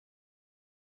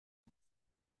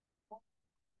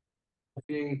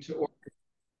Meeting to order.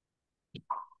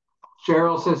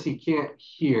 Cheryl says he can't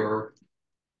hear.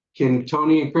 Can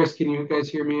Tony and Chris, can you guys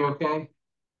hear me okay?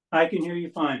 I can hear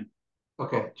you fine.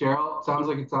 Okay, Gerald, sounds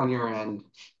like it's on your end.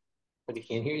 But he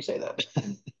can't hear you say that.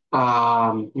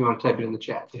 You want to type it in the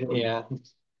chat? Yeah.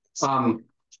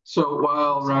 So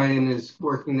while Ryan is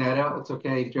working that out, it's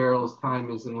okay. Gerald's time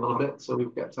is in a little bit, so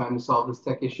we've got time to solve this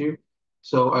tech issue.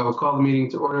 So I will call the meeting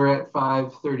to order at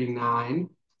 5:39.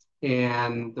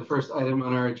 And the first item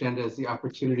on our agenda is the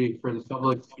opportunity for the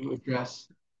public to address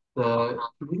the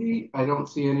committee. I don't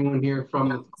see anyone here from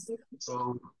the public,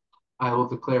 so I will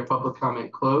declare public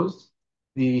comment closed.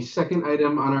 The second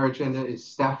item on our agenda is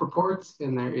staff reports,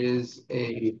 and there is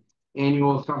a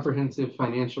annual comprehensive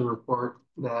financial report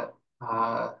that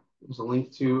there's a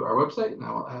link to our website, and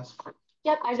I will ask.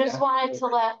 Yep, I just wanted to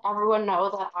let everyone know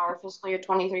that our fiscal year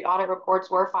 23 audit reports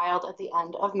were filed at the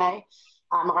end of May.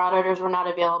 Our auditors were not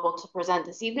available to present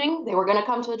this evening. They were going to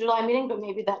come to the July meeting, but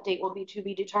maybe that date will be to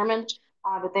be determined.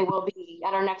 But they will be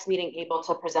at our next meeting able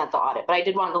to present the audit. But I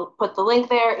did want to put the link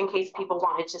there in case people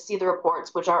wanted to see the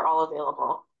reports, which are all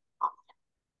available.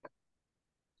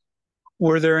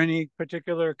 Were there any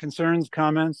particular concerns,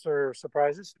 comments, or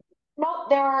surprises? No,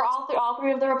 there are all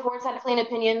three of the reports had clean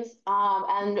opinions.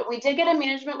 And we did get a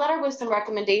management letter with some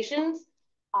recommendations.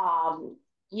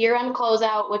 Year-end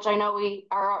closeout, which I know we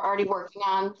are already working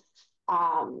on.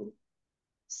 An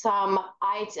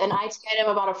IT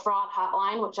item about a fraud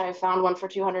hotline, which I found one for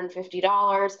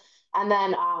 $250. And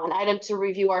then an item to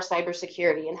review our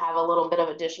cybersecurity and have a little bit of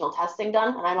additional testing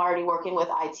done. And I'm already working with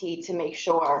IT to make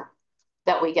sure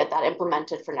that we get that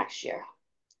implemented for next year.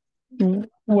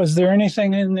 Was there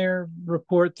anything in their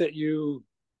report that you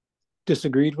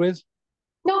disagreed with?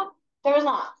 Nope, there was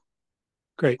not.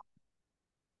 Great.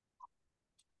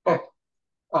 Okay.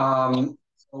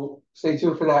 So stay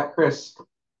tuned for that, Chris.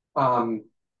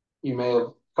 You may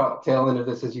have caught the tail end of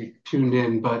this as you tuned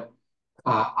in, but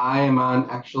I am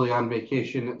actually on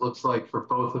vacation, it looks like, for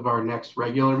both of our next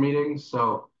regular meetings.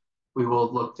 So we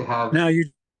will look to have. Now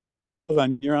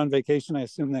you're on vacation, I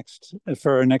assume,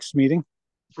 for our next meeting?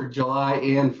 For July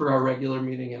and for our regular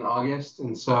meeting in August.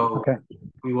 And so okay.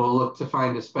 We will look to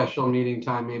find a special meeting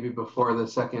time, maybe before the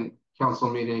second council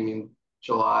meeting in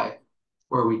July,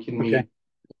 where we can meet,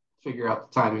 figure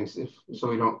out the timings so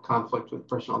we don't conflict with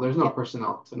personnel. There's no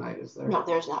personnel tonight, is there? No,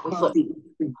 there's not.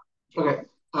 Okay.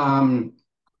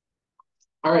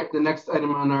 All right, the next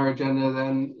item on our agenda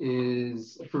then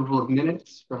is approval of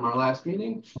minutes from our last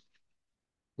meeting.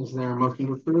 Is there a motion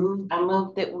to approve? I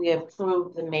move that we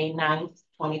approve the May 9th,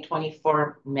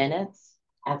 2024 minutes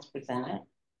as presented.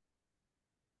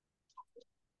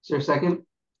 Is there a second?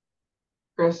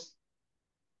 Chris?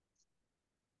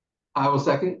 I will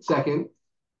second.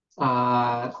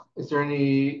 Is there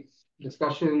any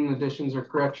discussion, additions, or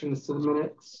corrections to the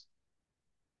minutes?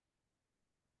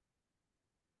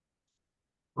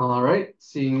 All right,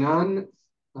 seeing none,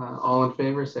 all in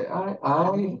favor say aye.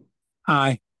 Aye.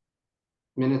 Aye.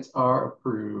 Minutes are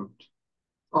approved.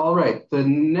 All right, the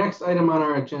next item on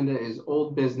our agenda is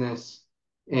old business.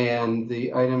 And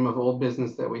the item of old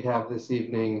business that we have this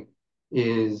evening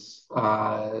is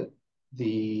the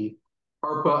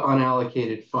ARPA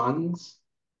unallocated funds.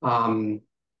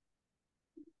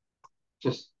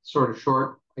 Just sort of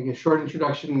short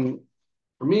introduction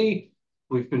for me.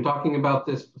 We've been talking about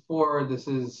this before. This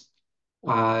is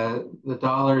the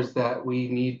dollars that we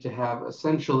need to have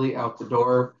essentially out the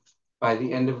door by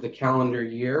the end of the calendar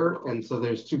year. And so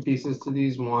there's two pieces to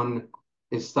these. One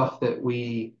is stuff that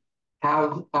we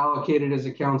have allocated as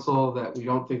a council that we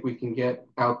don't think we can get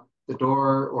out the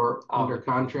door or under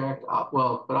contract,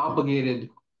 but obligated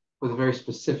with a very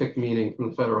specific meaning from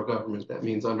the federal government. That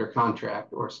means under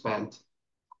contract or spent.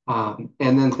 And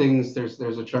then there's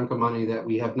a chunk of money that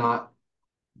we have not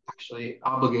actually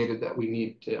obligated that we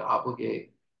need to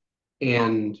obligate,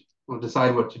 and we'll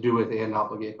decide what to do with and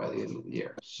obligate by the end of the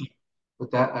year.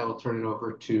 With that, I will turn it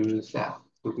over to the staff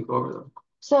who can go over them.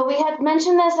 So we had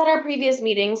mentioned this at our previous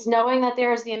meetings, knowing that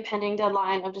there is the impending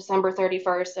deadline of December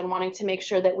 31st and wanting to make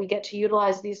sure that we get to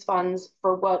utilize these funds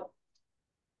for what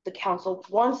the council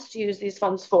wants to use these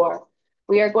funds for.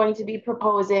 We are going to be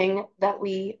proposing that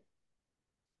we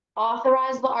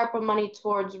authorize the ARPA money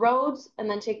towards roads and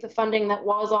then take the funding that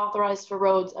was authorized for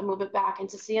roads and move it back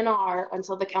into CNR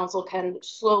until the council can not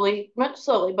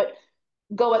slowly, but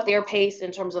go at their pace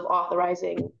in terms of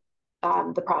authorizing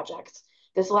the projects.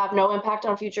 This will have no impact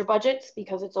on future budgets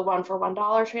because it's a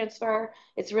 $1-for-$1 transfer.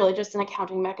 It's really just an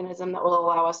accounting mechanism that will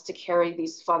allow us to carry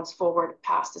these funds forward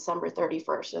past December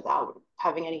 31st without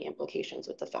having any implications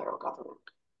with the federal government.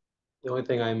 The only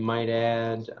thing I might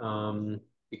add,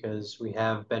 because we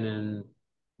have been in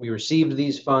we received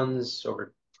these funds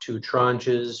over 2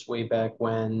 tranches way back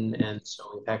when, and so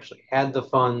we've actually had the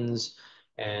funds,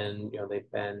 and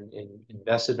they've been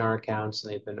invested in our accounts,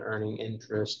 and they've been earning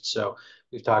interest. So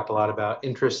we've talked a lot about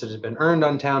interest that has been earned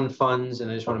on town funds,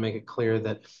 and I just want to make it clear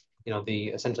that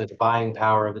essentially the buying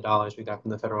power of the dollars we got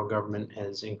from the federal government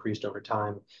has increased over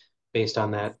time based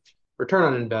on that return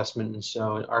on investment, and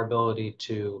so our ability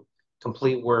to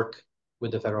complete work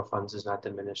with the federal funds is not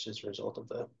diminished as a result of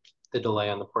the delay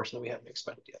on the portion that we haven't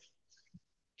expended yet.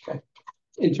 Okay.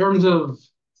 In terms of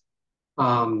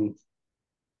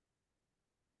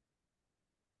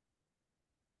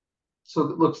so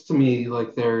it looks to me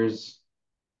like there's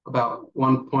about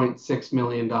 $1.6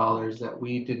 million that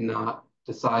we did not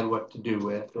decide what to do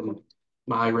with. And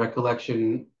my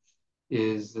recollection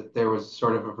is that there was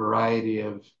sort of a variety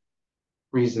of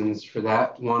reasons for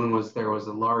that. One was there was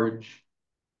a large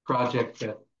project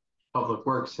that Public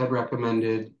Works had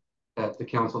recommended that the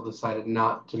council decided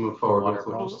not to move forward with,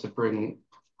 which is to bring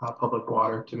public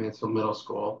water to Mansfield Middle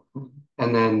School.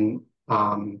 And then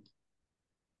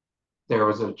there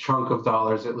was a chunk of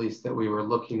dollars, at least, that we were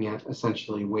looking at,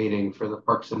 essentially waiting for the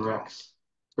Parks and Rec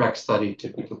study to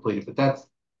be completed. But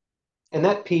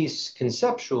that piece,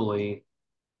 conceptually,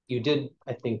 you did,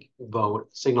 I think,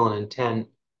 signal an intent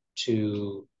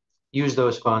to use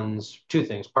those funds, 2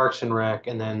 things, Parks and Rec,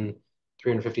 and then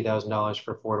 $350,000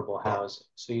 for affordable housing.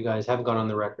 So you guys haven't gone on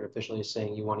the record officially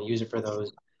saying you want to use it for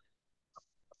those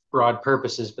broad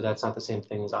purposes, but that's not the same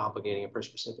thing as obligating it for a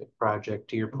specific project.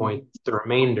 To your point, the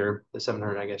remainder, the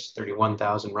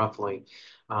 731,000 roughly,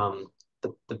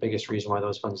 the biggest reason why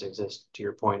those funds exist, to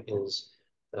your point, is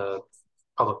the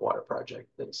public water project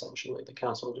that essentially the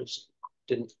council just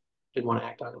didn't want to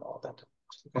act on at all at that time.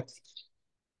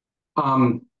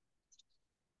 Okay.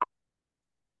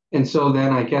 And so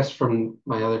then I guess from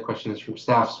my other question is from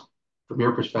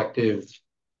your perspective,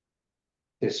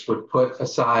 this would put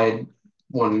aside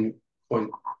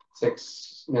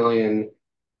 1.6 million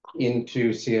into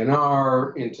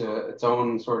CNR, into its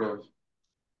own sort of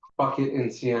bucket in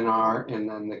CNR, and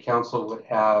then the council would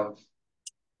have,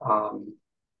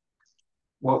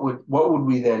 what would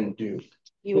we then do?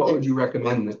 What would you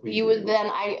recommend that we do? You would then,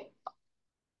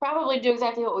 probably do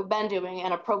exactly what we've been doing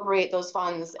and appropriate those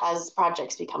funds as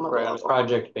projects become available. Right, on a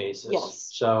project basis. Yes.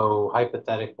 So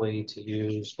hypothetically, to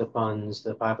use the funds,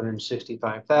 the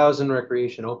 565,000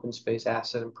 recreation open space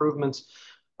asset improvements,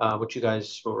 which you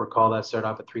guys will recall that started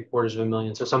off at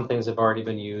 $750,000. So some things have already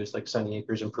been used, like Sunny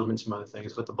Acres improvements, some other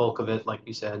things, but the bulk of it, like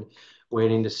you said,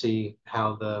 waiting to see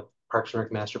how the Parks and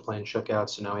Rec master plan shook out.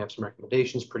 So now we have some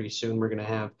recommendations. Pretty soon we're going to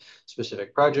have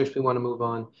specific projects we want to move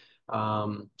on.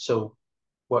 So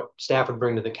what staff would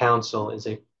bring to the council is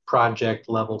a project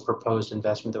level proposed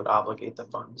investment that would obligate the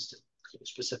funds to a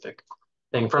specific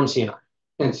thing from CNR.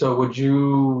 And so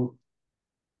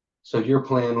your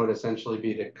plan would essentially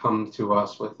be to come to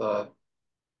us with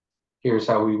here's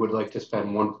how we would like to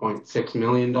spend $1.6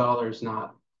 million,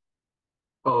 not,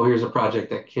 oh, here's a project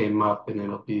that came up and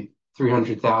it'll be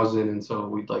 300,000. And so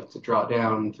we'd like to draw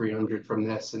down 300 from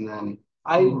this. And then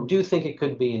I do think it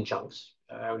could be in chunks.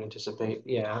 I would anticipate,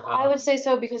 yeah. I would say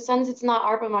so, because since it's not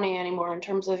ARPA money anymore in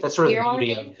terms of that's sort of the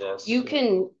beauty earmarking, of this. you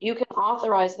can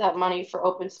authorize that money for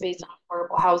open space and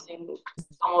affordable housing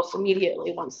almost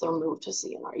immediately once they're moved to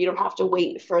CNR. You don't have to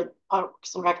wait for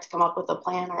Parks and Rec to come up with a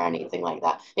plan or anything like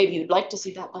that. Maybe you'd like to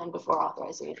see that plan before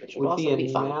authorizing it, which would also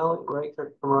be fun. Right,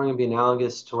 it'd be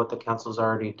analogous to what the council's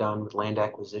already done with land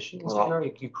acquisition.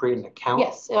 You create an account.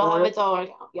 Yes, it'll have its own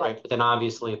account. Yeah. Right, but then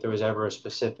obviously if there was ever a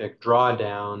specific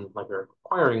drawdown, like we're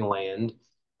acquiring land,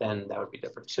 then that would be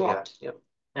different. So Correct. yeah, yep.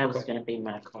 That was going to be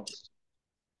my question.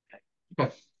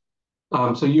 Okay.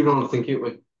 So you don't think it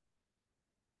would,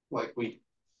 like, we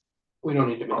don't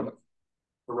need to make to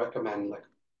recommend like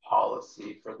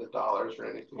policy for the dollars or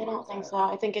anything? I don't think so.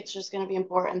 I think it's just going to be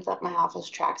important that my office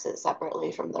tracks it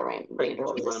separately from the remainder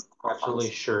of this.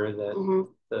 Absolutely sure that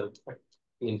the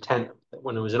intent that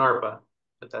when it was in ARPA,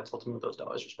 that's ultimately what those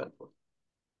dollars are spent for.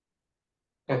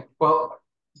 Okay. Well,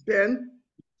 Ben,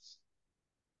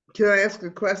 can I ask a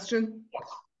question?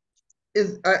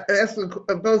 I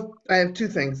have 2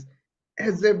 things.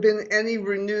 Has there been any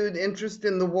renewed interest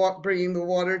in bringing the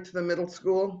water to the middle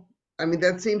school? I mean,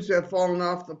 that seems to have fallen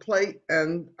off the plate,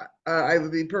 and I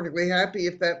would be perfectly happy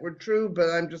if that were true, but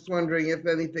I'm just wondering if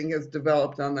anything has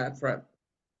developed on that front.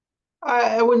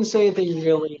 I wouldn't say anything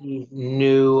really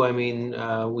new. I mean,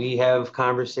 we have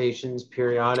conversations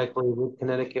periodically with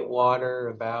Connecticut Water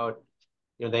about,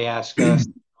 they ask us,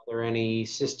 are there any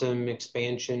system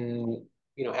expansion,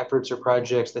 efforts or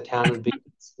projects the town would be,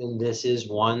 and this is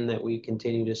one that we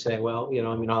continue to say, well,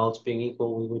 I mean, all else being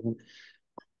equal, we wouldn't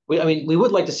I mean, we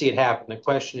would like to see it happen. The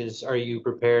question is, are you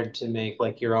prepared to make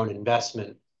like your own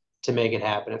investment to make it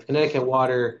happen? If Connecticut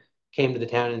Water came to the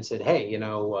town and said, hey,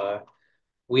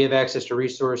 we have access to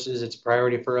resources, it's a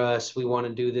priority for us, we want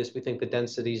to do this, we think the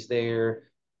density's there,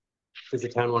 does the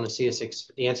town want to see us?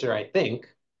 The answer, I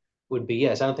think, would be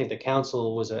yes. I don't think the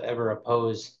council was ever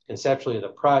opposed conceptually to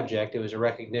the project. It was a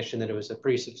recognition that it was a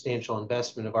pretty substantial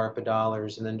investment of ARPA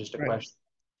dollars, and then just a Right. question.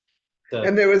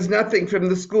 And there was nothing from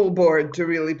the school board to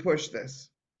really push this.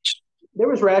 There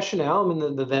was rationale. I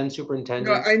mean, the then No,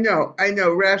 superintendent. I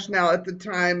know rationale at the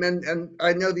time, and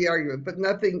I know the argument, but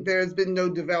nothing, there has been no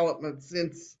development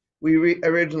since we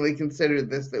originally considered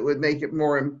this that would make it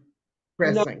more No,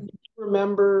 pressing.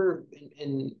 remember,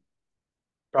 and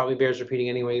probably bears repeating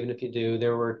anyway, even if you do,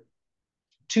 there were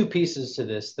two pieces to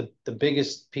this. The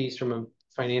biggest piece from a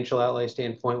financial outlay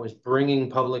standpoint was bringing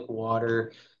public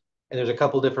water. And there's a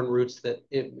couple different routes that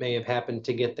it may have happened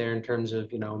to get there in terms of,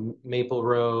 Maple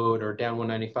Road or down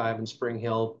 195 in Spring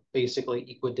Hill, basically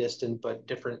equidistant, but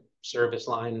different service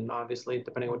line. And obviously,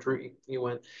 depending on which route you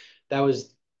went, that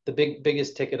was the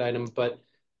biggest ticket item. But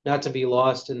not to be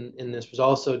lost in this was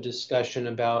also discussion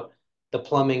about the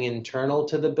plumbing internal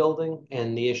to the building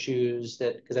and the issues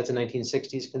because that's a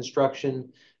 1960s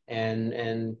construction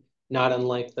and not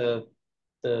unlike the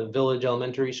village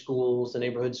elementary schools, the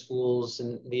neighborhood schools,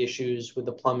 and the issues with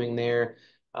the plumbing there.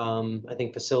 I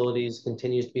think facilities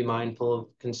continues to be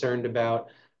concerned about,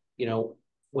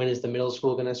 when is the middle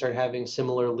school going to start having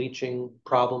similar leaching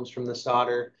problems from the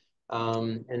solder?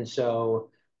 And so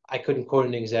I couldn't quote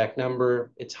an exact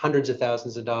number. It's hundreds of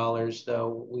thousands of dollars,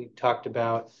 though we talked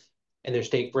about, and there's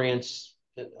state grants,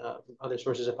 other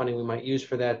sources of funding we might use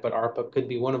for that, but ARPA could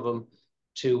be one of them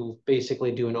to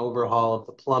basically do an overhaul of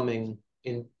the plumbing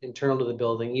internal to the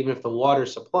building, even if the water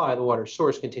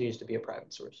source continues to be a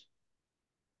private source.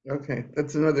 Okay,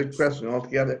 that's another question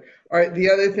altogether. All right,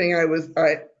 the other thing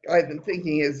I've been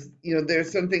thinking is,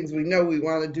 there's some things we know we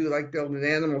want to do, like build an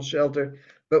animal shelter,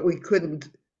 but we couldn't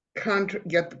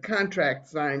get the contract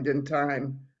signed in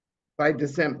time by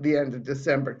the end of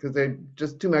December, because there's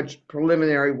just too much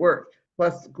preliminary work,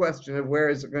 plus the question of where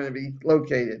is it going to be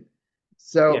located.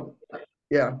 So,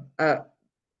 yeah,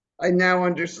 I now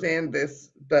understand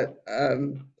this, but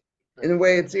in a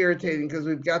way it's irritating because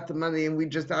we've got the money and we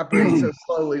just operate so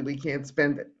slowly we can't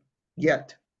spend it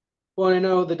yet. Well, I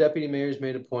know the deputy mayor's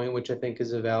made a point, which I think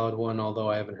is a valid one, although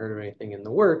I haven't heard of anything in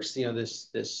the works.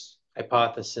 This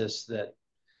hypothesis that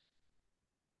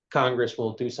Congress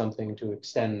will do something to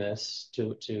extend this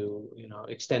to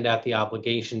extend out the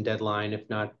obligation deadline, if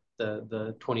not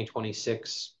the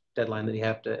 2026 deadline that you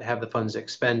have to have the funds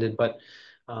expended, but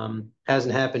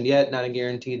hasn't happened yet. Not a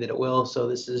guarantee that it will. So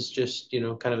this is just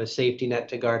kind of a safety net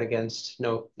to guard against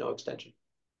no extension.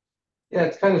 Yeah,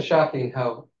 it's kind of shocking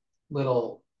how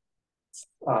little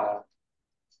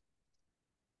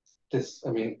this.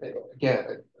 I mean,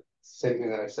 again, same thing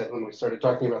that I said when we started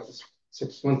talking about this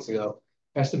 6 months ago.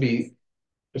 It has to be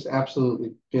just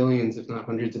absolutely billions, if not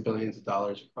hundreds of billions of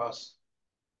dollars across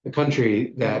the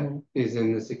country that is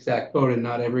in this exact boat, and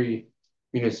not every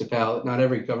municipality, not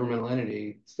every governmental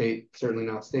entity, state, certainly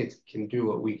not states, can do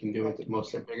what we can do.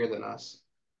 Most are bigger than us.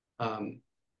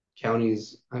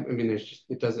 Counties, I mean, there's just,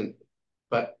 it doesn't,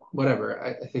 but whatever.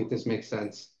 I think this makes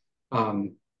sense. I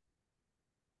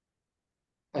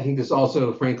think this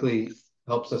also, frankly,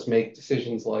 helps us make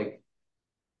decisions like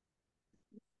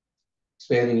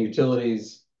expanding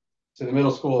utilities to the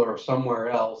middle school or somewhere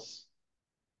else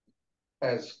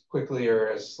as quickly or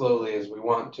as slowly as we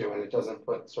want to, and it doesn't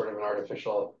put sort of an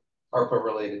artificial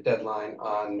ARPA-related deadline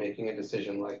on making a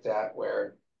decision like that,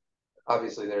 where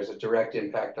obviously there's a direct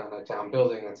impact on a town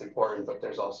building that's important, but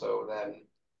there's also then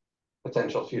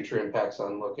potential future impacts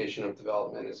on location of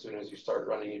development. As soon as you start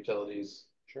running utilities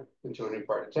into a new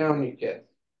part of town, you get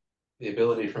the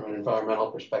ability from an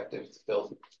environmental perspective to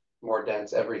build more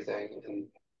dense everything.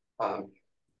 And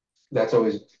that's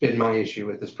always been my issue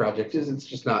with this project, is it's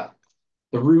just not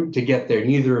the route to get there.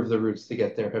 Neither of the routes to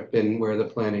get there have been where the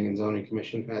Planning and Zoning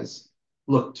Commission has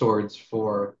looked towards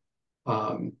for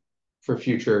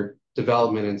future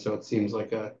development. And so it seems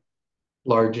like a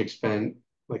large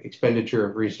expenditure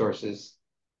of resources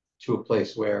to a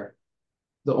place where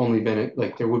the only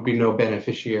there would be no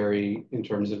beneficiary in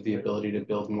terms of the ability to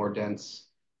build more dense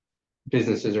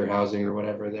businesses or housing or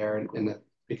whatever there, and that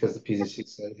because the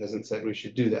PZC hasn't said we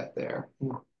should do that there.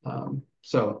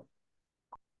 So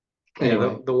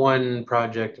anyway, the one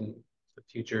project in the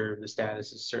future, the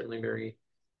status is certainly very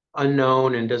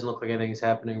unknown and doesn't look like anything's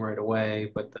happening right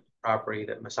away, but the property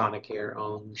that Masonic here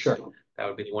owns, sure, that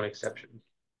would be the one exception.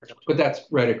 But that's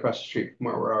right across the street from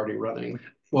where we're already running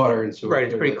water and sewer. Right,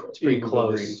 it's for pretty- the it's pretty Eagle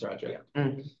Green close. Project.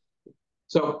 Mhm.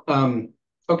 So,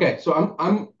 okay, so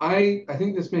I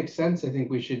think this makes sense. I think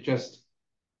we should just,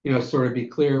 sort of be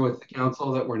clear with the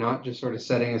council that we're not just sort of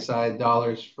setting aside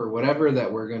dollars for whatever,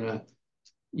 that we're gonna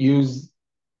use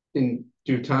in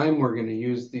due time. We're gonna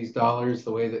use these dollars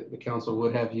the way that the council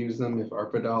would have used them if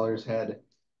ARPA dollars had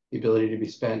the ability to be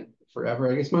spent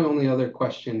forever. I guess my only other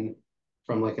question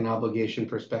from like an obligation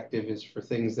perspective is for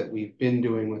things that we've been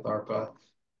doing with ARPA.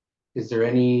 Is there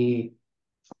anything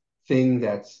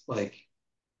that's like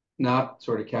not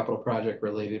sort of capital project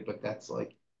related, but that's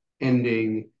like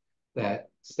ending, that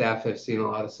staff have seen a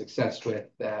lot of success with,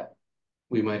 that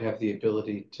we might have the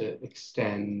ability to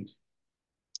extend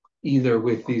either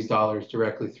with these dollars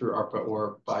directly through ARPA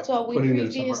or by So we putting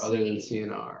them somewhere other than previously-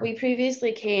 CNR? We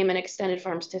previously came and extended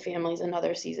Farms to Families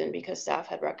another season because staff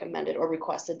had recommended or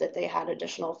requested that they had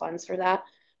additional funds for that.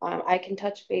 I can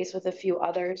touch base with a few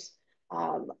others.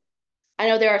 I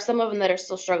know there are some of them that are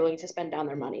still struggling to spend down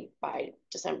their money by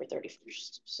December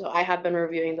 31st. So I have been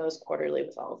reviewing those quarterly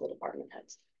with all of the department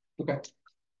heads. Okay.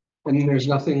 And there's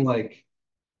nothing like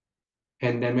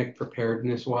pandemic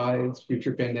preparedness wise,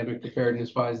 future pandemic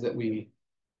preparedness wise that we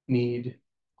need.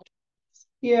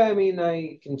 Yeah, I mean,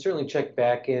 I can certainly check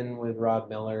back in with Rob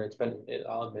Miller.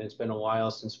 I'll admit, it's been a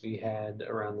while since we had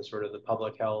around the sort of the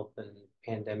public health and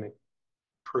pandemic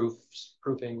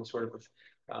proofing sort of.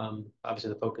 Obviously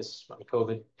the focus on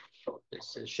COVID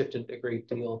has shifted a great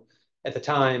deal. At the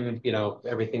time,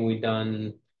 everything we'd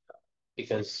done,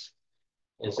 because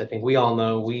as I think we all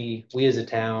know, we as a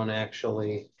town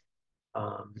actually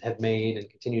have made and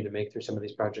continue to make through some of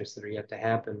these projects that are yet to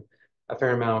happen, a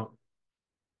fair amount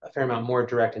more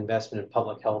direct investment in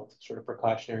public health sort of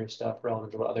precautionary stuff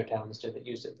relevant to what other towns did that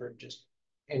used it for just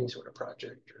any sort of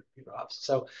project or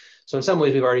so in some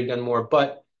ways we've already done more,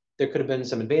 but there could have been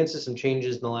some advances, some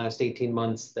changes in the last 18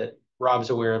 months that Rob's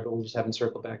aware of, but we just haven't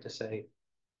circled back to say,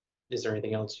 is there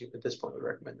anything else you at this point would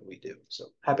recommend that we do? So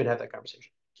happy to have that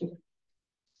conversation.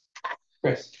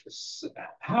 Chris,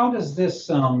 How does this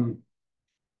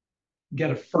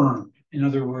get affirmed? In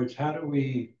other words, how do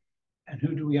we, and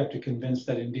who do we have to convince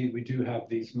that indeed we do have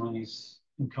these monies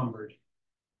encumbered?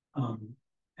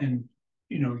 And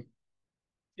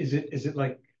is it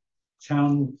like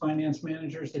town finance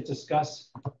managers that discuss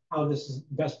how this is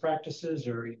best practices,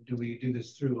 or do we do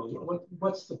this through,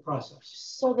 what's the process?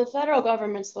 So the federal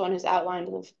government's the one who's outlined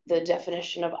the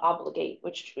definition of obligate,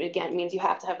 which again means you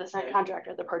have to have the signed contract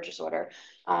or the purchase order.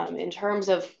 In terms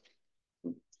of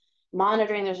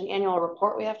monitoring, there's an annual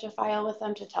report we have to file with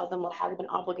them to tell them what has been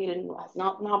obligated and what has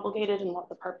not been obligated and what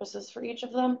the purpose is for each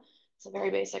of them. It's a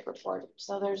very basic report.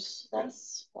 So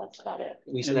that's about it.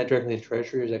 We send that directly to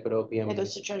Treasury, or does that go to OPM? It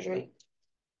goes to Treasury.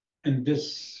 And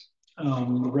this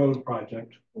road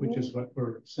project, which is what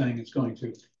we're saying it's going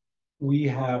to, we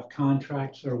have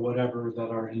contracts or whatever that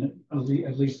are in it,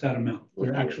 at least that amount.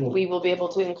 They're actual. We will be able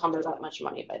to encumber that much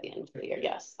money by the end of the year.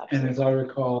 Yes. And Absolutely. as I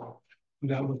recall,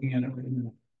 without looking at it right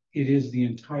now, it is the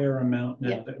entire amount now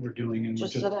Yeah. that we're doing, and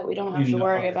Just we're so just that we don't have to cleaning up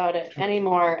worry our- about it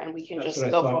anymore and we can That's just what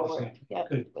I go thought, forward. so, Yeah,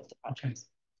 good. with the Okay. projects.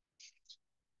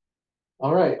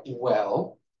 all right,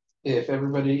 well, if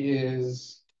everybody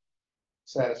is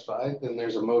satisfied, then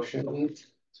there's a motion to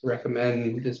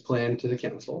recommend this plan to the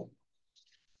council.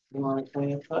 You want to claim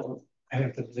it? I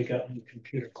have to dig out my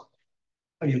computer.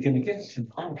 Are you gonna get it?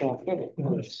 I'm gonna get it.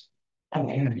 Yes.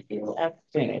 Okay. You have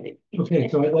it. Okay,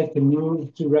 so I'd like to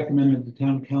move to recommend that the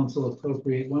town council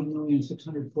appropriate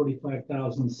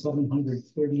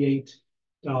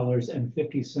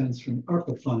 $1,645,738.50 from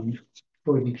ARPA fund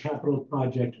for the capital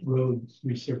project road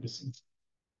resurfacing.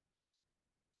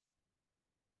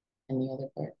 And the other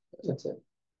part, That's it.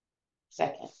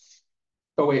 second.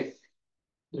 Oh, wait,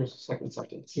 there's a second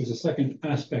sentence. There's a second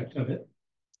aspect of it.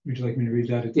 Would you like me to read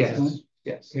that at this time?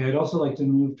 Yes. Okay, I'd also like to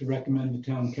move to recommend the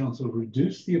town council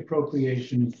reduce the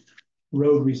appropriation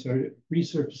road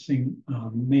resurfacing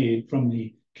made from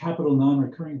the capital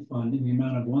non-recurring fund in the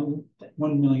amount of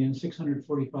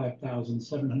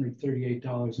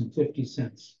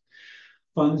 $1,645,738.50.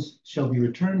 Funds shall be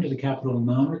returned to the capital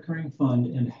non-recurring fund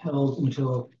and held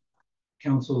until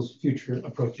council's future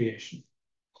appropriation.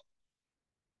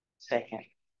 Second.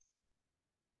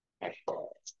 Is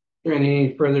there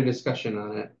any further discussion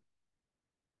on it?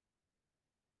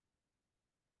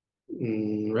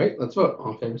 Right, let's vote.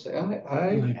 All in favor, say aye.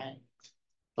 Aye. Right.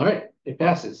 All right, it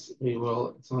passes.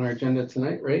 It's on our agenda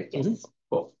tonight, right? Yes.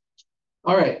 Cool.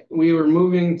 All right, we were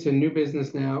moving to new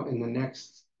business now, and the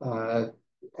next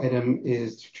item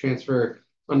is to transfer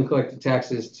uncollected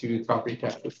taxes to property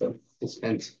tax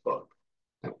expense book.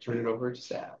 I'll turn it over to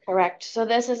staff. Correct. So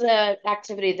this is an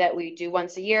activity that we do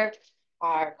once a year.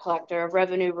 Our collector of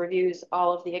revenue reviews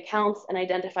all of the accounts and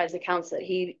identifies accounts that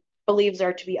he believes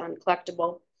are to be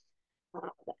uncollectible.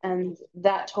 And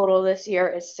that total this year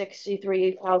is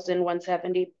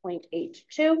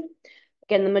 63,170.82.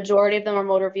 Again, the majority of them are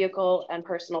motor vehicle and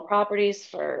personal properties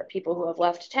for people who have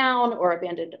left town or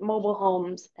abandoned mobile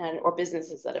homes or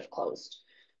businesses that have closed.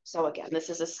 So again, this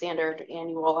is a standard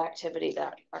annual activity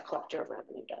that our collector of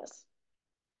revenue does.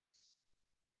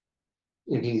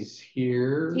 And he's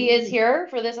here. He is here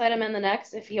for this item and the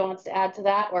next if he wants to add to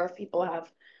that, or if people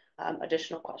have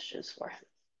additional questions for him.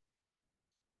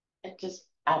 And just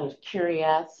out of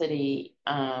curiosity,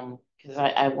 because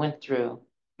I went through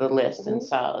the list and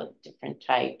saw different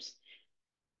types.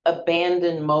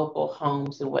 Abandoned mobile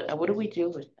homes, and what do we do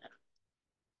with them?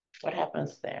 What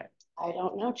happens there? I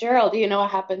don't know. Gerald, do you know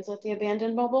what happens with the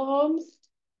abandoned mobile homes?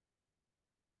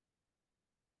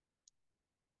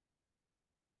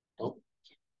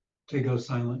 They go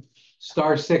silent.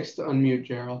 *6 to unmute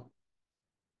Gerald.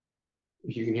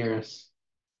 If you can hear us.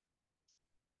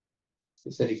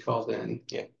 He said he called in.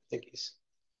 Yeah, I think he's.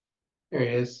 There he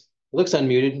is. Looks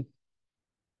unmuted.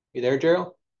 You there,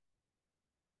 Gerald?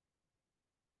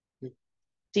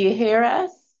 Do you hear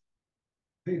us?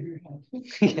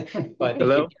 But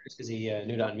Hello? because he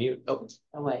knew to unmute. Oh,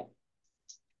 Oh, wait.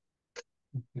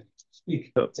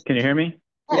 Speak. So, can you hear me?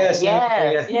 yes,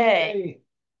 Yes, yeah. yay.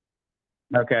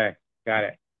 Okay, got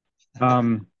it.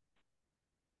 So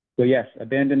yes,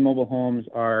 abandoned mobile homes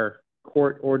are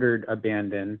court-ordered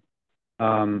abandoned.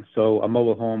 So a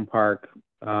mobile home park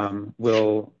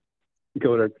will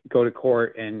go to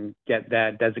court and get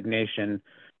that designation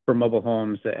for mobile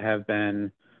homes that have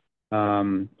been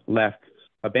left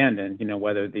abandoned. You know,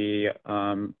 whether the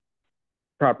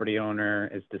property owner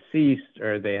is deceased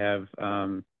or they have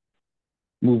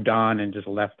moved on and just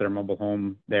left their mobile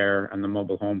home there on the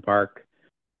mobile home park.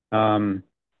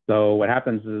 So what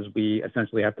happens is we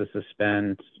essentially have to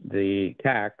suspend the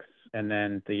tax, and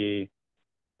then the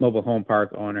mobile home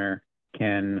park owner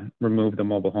can remove the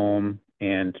mobile home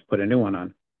and put a new one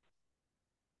on.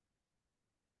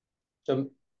 So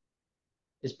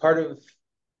is part of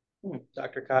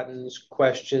Dr. Cotton's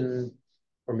question,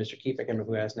 or Mr. Keefe, I can't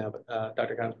remember who asked now, but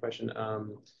Dr. Cotton's question,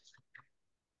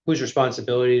 whose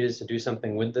responsibility it is to do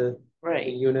something with the Right.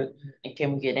 unit? And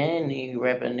can we get any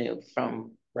revenue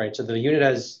from? Right, so the unit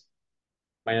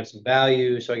might have some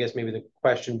value, so I guess maybe the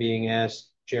question being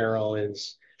asked, Gerald,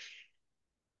 is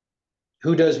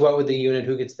who does what with the unit,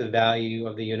 who gets the value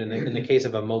of the unit in the case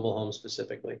of a mobile home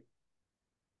specifically?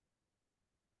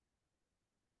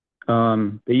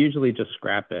 They usually just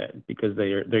scrap it because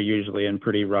they're usually in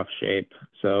pretty rough shape.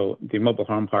 So the mobile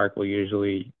home park will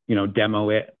usually, you know, demo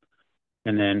it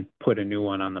and then put a new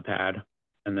one on the pad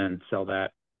and then sell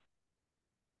that.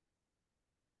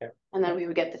 And then we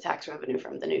would get the tax revenue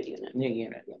from the new unit. New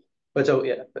unit. But so,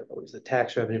 yeah, but what was the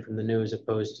tax revenue from the new as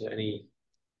opposed to any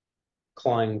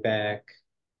clawing back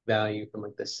value from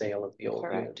like the sale of the old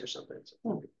Correct. unit or something?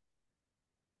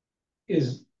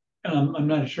 I'm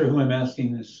not sure who I'm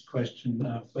asking this question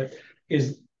of, but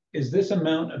is this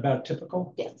amount about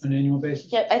typical? Yes. On an annual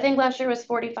basis? Yeah, I think last year was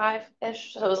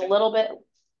 45-ish, so it was a little bit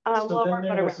So lower, then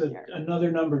but there was around there.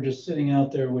 another number just sitting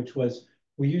out there, which was,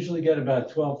 we usually get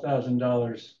about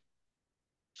 $12,000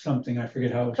 something, I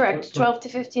forget how. Correct, $12,000 to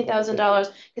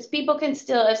 $15,000, because people can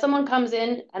still, if someone comes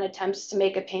in and attempts to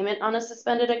make a payment on a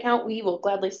suspended account, we will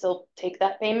gladly still take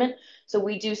that payment. So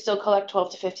we do still collect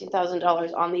 $12,000 to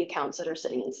 $15,000 on the accounts that are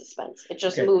sitting in suspense. It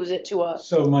just Okay. moves it to a.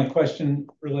 So my question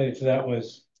related to that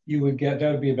was, that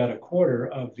would be about a quarter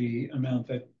of the amount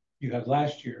that you had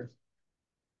last year.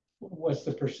 What's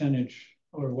the percentage,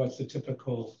 or what's the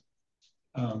typical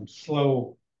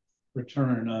slow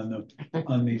return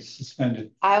on these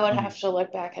suspended? I would have to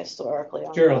look back historically.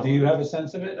 On Gerald, that do you one. have a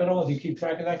sense of it at all? Do you keep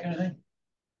track of that kind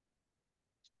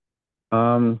of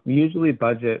thing? We usually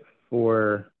budget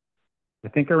for, I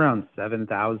think, around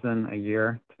 $7,000 a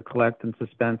year to collect in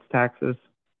suspense taxes.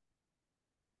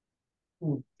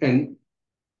 And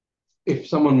if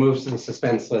someone moves to the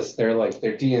suspense list, their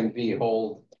DMV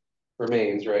hold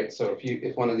remains, right? So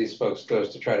if one of these folks goes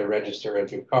to try to register a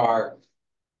new car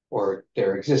or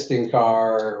their existing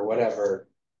car or whatever,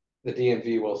 the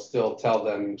DMV will still tell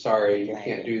them, sorry, you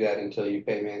can't do that until you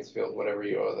pay Mansfield whatever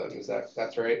you owe them.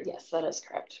 That's right? Yes, that is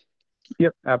correct.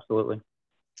 Yep, absolutely.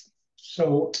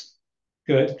 So,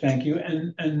 good, thank you.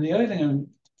 And the other thing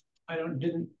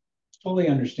didn't fully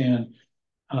understand,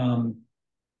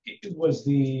 it was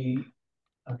the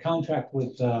contract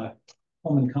with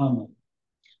Pullman Conlon.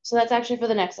 So that's actually for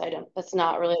the next item. That's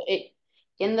not really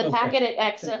In the Okay. packet, it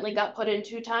accidentally got put in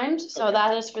 2 times, so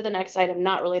that is for the next item,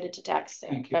 not related to tax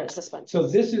Thank you. suspension. So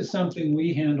this is something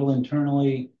we handle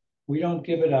internally. We don't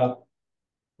give it up.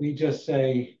 We just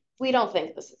say, We don't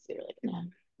think this is really gonna,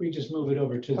 we just move it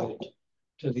over to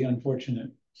the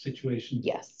unfortunate situation.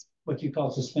 yes. What do you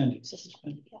call suspended?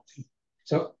 Suspended, yes.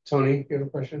 So, Tony, you have a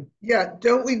question? Yeah,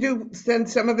 don't we send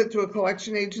some of it to a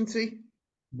collection agency?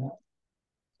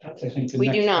 That's, I think, the We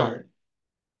do next not. part.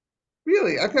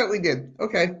 Really? I thought we did.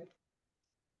 Okay.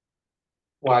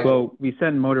 Why? Well, we do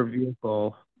send motor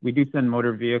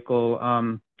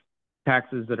vehicle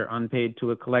taxes that are unpaid to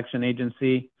a collection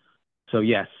agency. So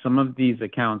yes, some of these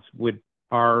accounts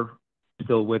are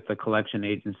still with the collection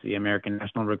agency, American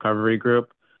National Recovery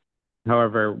Group.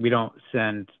 However, we don't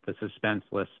send the suspense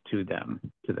list to them,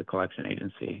 to the collection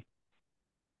agency.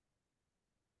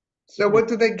 So what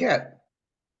do they get?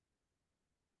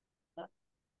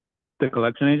 The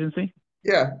collection agency?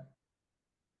 Yeah.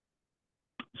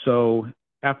 So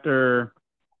after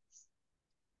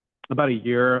about a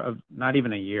year of, not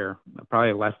even a year,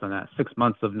 probably less than that, 6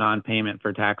 months of non-payment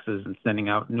for taxes and sending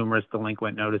out numerous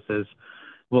delinquent notices,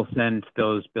 we'll send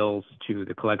those bills to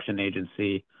the collection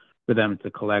agency for them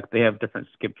to collect. They have different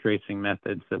skip tracing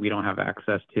methods that we don't have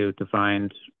access to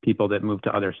find people that move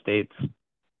to other states.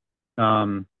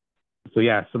 So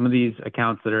yeah, some of these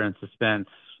accounts that are in suspense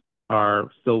are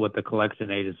still with the collection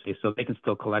agency, so they can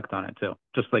still collect on it too,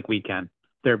 just like we can.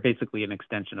 They're basically an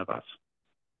extension of us.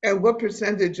 And what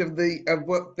percentage of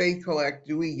what they collect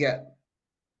do we get?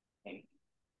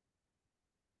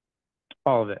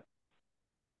 All of it.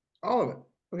 All of it.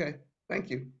 Okay. Thank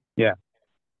you. Yeah.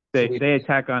 They So they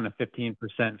tack on a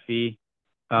 15% fee.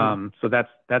 So that's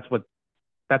what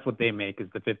they make, is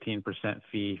the 15%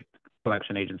 fee,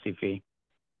 collection agency fee.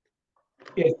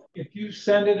 If you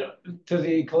send it to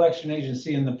the collection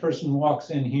agency and the person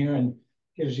walks in here and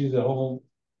gives you the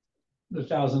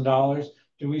 $1,000,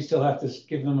 do we still have to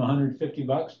give them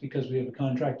 $150 because we have a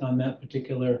contract on that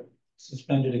particular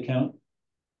suspended account?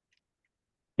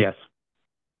 Yes.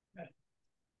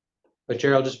 But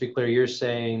Gerald, just to be clear, you're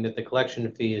saying that the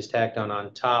collection fee is tacked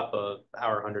on top of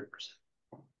our 100%.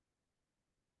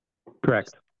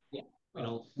 Correct. Yeah.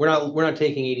 We're not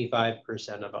taking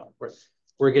 85% of it.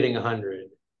 We're getting 100.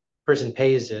 Person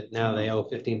pays it, now they owe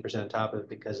 15% on top of it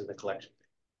because of the collection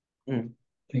fee.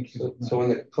 Thank you. So when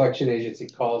the collection agency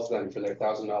calls them for their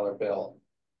 $1,000 bill,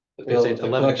 the They say it's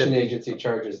collection $11.50. agency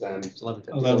charges them It's $11.50.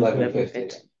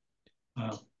 $11.50.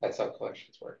 Wow. That's how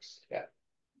collections works. Yeah.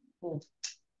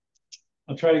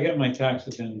 I'll try to get my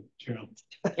taxes in, Gerald.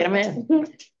 Get them in.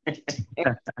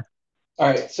 All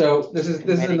right. So this is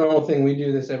a normal thing. We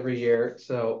do this every year.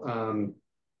 So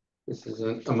this is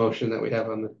a motion that we have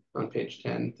on page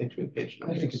 10. I think we page 9.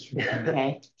 I think it's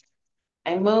Okay.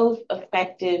 I move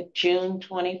effective June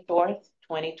 24th,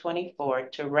 2024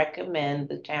 to recommend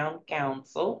the town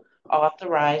council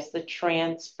authorize the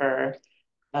transfer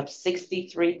of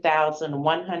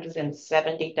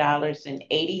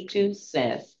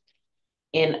 $63,170.82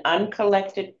 in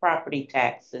uncollected property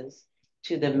taxes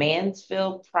to the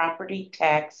Mansfield Property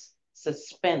Tax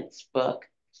Suspense Book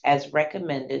as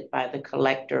recommended by the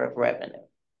Collector of Revenue.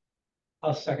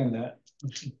 I'll second that.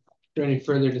 Is there any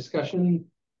further discussion?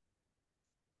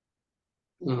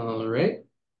 All right,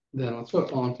 then let's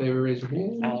vote. All in favor, raise your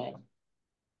hand. Aye.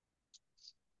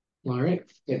 All right,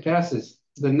 it passes.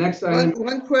 The next item.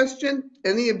 One question,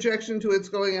 any objection to its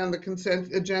going on the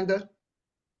consent agenda?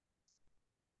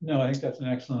 No, I think that's an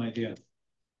excellent idea.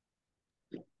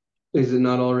 Is it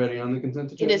not already on the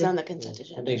consent agenda? It is on the consent I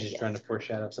agenda. think she's yes. trying to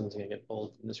foreshadow something's gonna get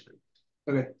pulled in this group.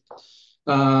 Okay.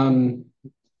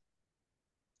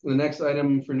 The next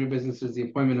item for new business is the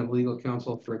appointment of legal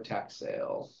counsel for a tax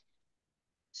sale.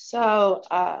 So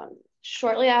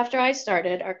shortly after I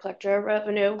started, our collector of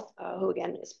revenue, who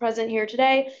again is present here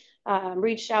today,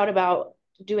 reached out about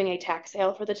doing a tax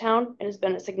sale for the town. It has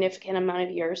been a significant amount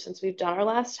of years since we've done our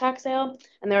last tax sale,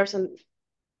 and there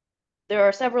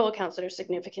are several accounts that are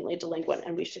significantly delinquent,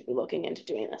 and we should be looking into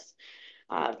doing this.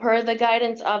 Per the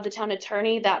guidance of the town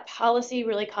attorney, that policy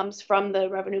really comes from the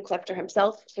revenue collector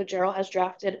himself. So Gerald has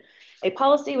drafted a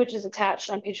policy which is attached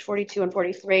on page 42 and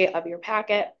 43 of your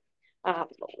packet,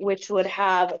 which would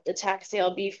have the tax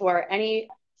sale be for any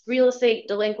real estate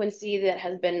delinquency that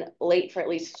has been late for at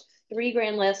least 3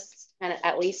 grand lists and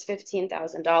at least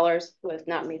 $15,000 who has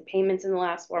not made payments in the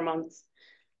last 4 months,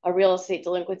 a real estate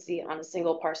delinquency on a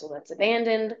single parcel that's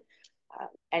abandoned,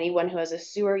 anyone who has a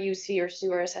sewer use fee or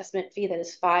sewer assessment fee that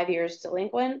is 5 years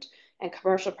delinquent, and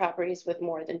commercial properties with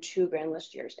more than 2 grand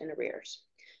list years in arrears.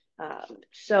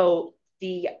 So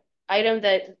the item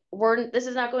that this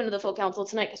is not going to the full council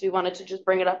tonight because we wanted to just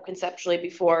bring it up conceptually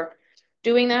before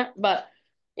doing that, but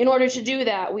in order to do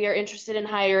that, we are interested in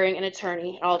hiring an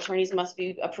attorney. All attorneys must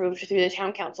be approved through the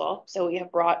town council. So we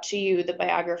have brought to you the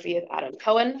biography of Adam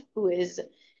Cohen, who is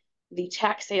the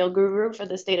tax sale guru for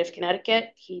the state of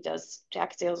Connecticut. He does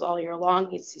tax sales all year long.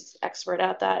 He's expert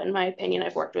at that, in my opinion.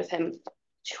 I've worked with him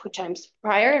 2 times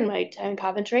prior in my time in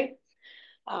Coventry.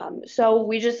 So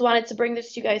we just wanted to bring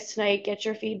this to you guys tonight, get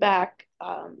your feedback,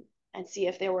 and see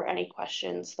if there were any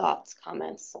questions, thoughts,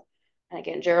 comments. And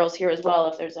again, Gerald's here as well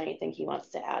if there's anything he wants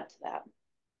to add to that.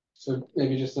 So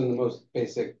maybe just in the most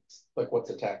basic, like what's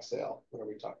a tax sale? What are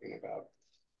we talking about?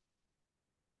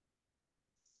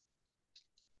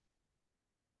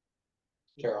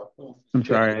 Gerald. I'm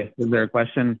sorry, is there a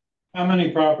question? How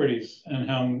many properties and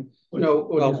how? No,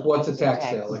 what's a tax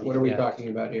Tax sale? Like, what are we Yeah. talking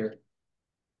about here?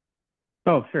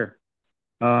 Oh, sure.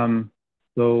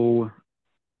 So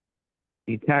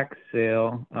the tax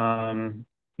sale,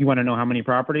 you want to know how many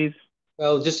properties?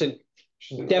 Well, just a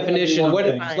Definition, definition, what-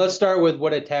 let's start with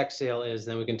what a tax sale is,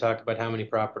 then we can talk about how many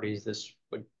properties this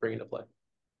would bring into play.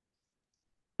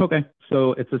 Okay,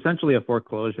 so it's essentially a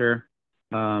foreclosure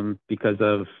because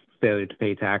of failure to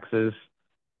pay taxes.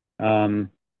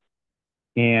 And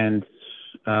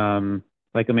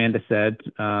like Amanda said,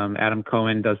 Adam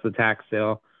Cohen does the tax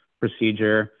sale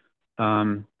procedure.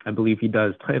 I believe he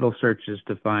does title searches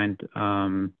to find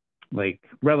like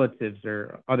relatives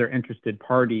or other interested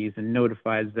parties and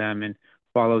notifies them and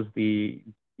follows the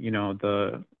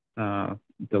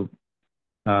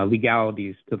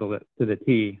legalities to the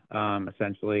T,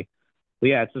 essentially. So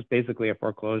yeah, it's just basically a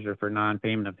foreclosure for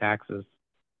non-payment of taxes.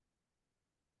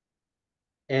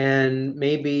 And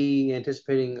maybe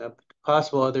anticipating a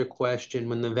possible other question,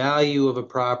 when the value of a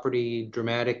property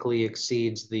dramatically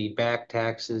exceeds the back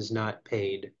taxes not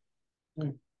paid,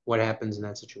 what happens in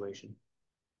that situation?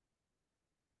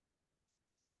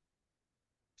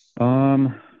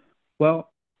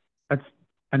 Well,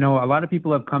 I know a lot of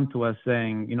people have come to us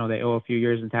saying, you know, they owe a few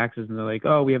years in taxes and they're like,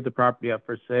 oh, we have the property up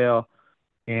for sale.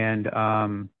 And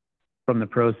from the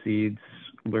proceeds,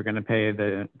 we're going to pay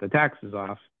the taxes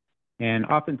off. And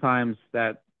oftentimes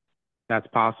that's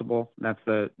possible. That's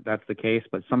the case.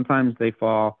 But sometimes they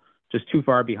fall just too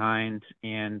far behind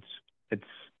and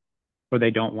or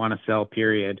they don't want to sell,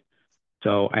 period.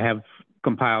 So I have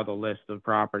compiled a list of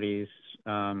properties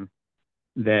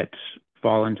that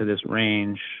fall into this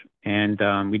range, and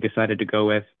we decided to go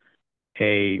with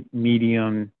a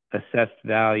medium assessed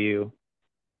value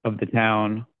of the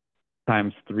town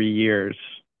times 3 years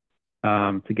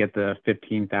to get the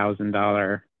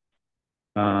 $15,000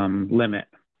 limit.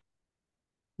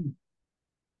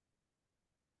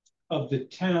 Of the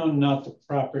town, not the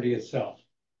property itself.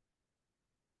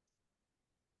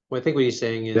 Well, I think what he's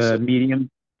saying is The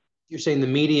median, you're saying the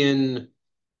median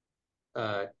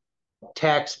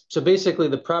tax. So basically,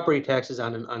 the property tax is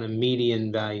on a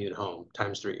median valued home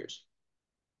times 3 years.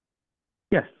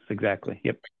 yes, exactly.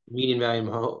 Yep. Median value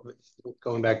of home,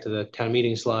 going back to the town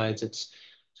meeting slides, it's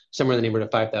somewhere in the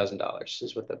neighborhood of $5,000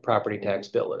 is what the property tax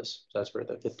bill is. So that's where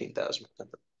the 15,000.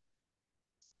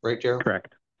 Right, Gerald?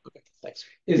 Correct. Okay, thanks.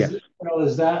 Yes.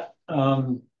 Is that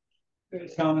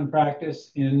common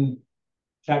practice in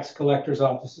tax collectors'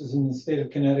 offices in the state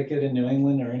of Connecticut, in New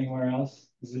England, or anywhere else?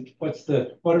 What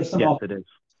are some? Yes, it is.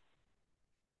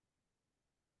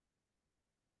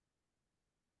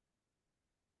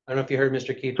 I don't know if you heard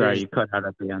Mr. Kiefer. Sorry, you cut out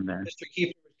at the end there. Mr.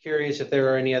 Kiefer was curious if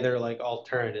there are any other like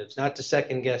alternatives, not to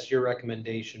second guess your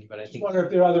recommendation, but I I just think wonder if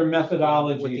there are other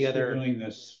methodologies With the other- for doing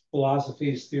this,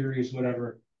 philosophies, theories,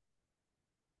 whatever.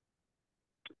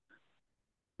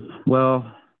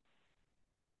 Well,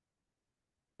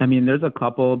 I mean, there's a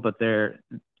couple, but they're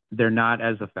not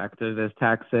as effective as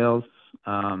tax sales.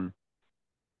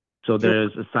 So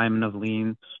there's assignment of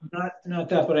liens. Not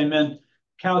that, but I meant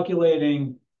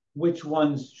calculating which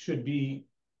ones should be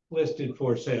listed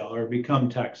for sale or become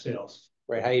tax sales.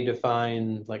 right, how you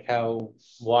define like how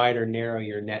wide or narrow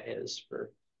your net is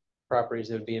for properties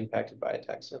that would be impacted by a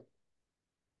tax sale.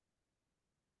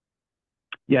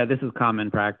 Yeah, this is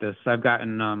common practice. I've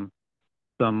gotten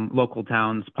some local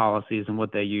towns policies and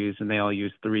what they use, and they all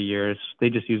use 3 years. They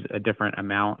just use a different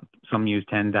amount. Some use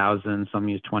 10,000, some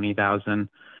use 20,000.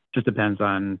 Just depends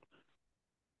on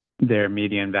their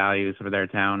median values for their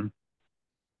town.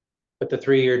 But the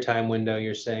 3-year time window,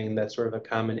 you're saying that's sort of a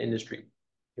common industry.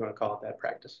 You want to call it that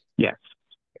practice? Yes.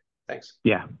 Thanks.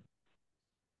 Yeah.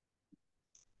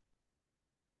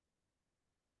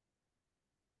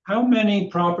 How many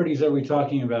properties are we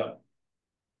talking about?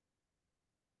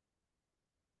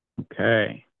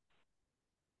 Okay.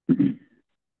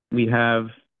 We have,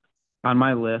 on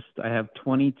my list, I have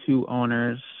 22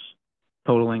 owners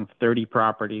totaling 30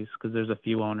 properties, because there's a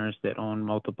few owners that own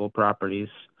multiple properties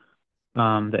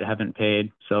that haven't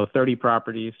paid. So 30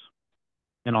 properties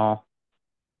in all.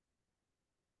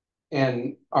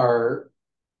 And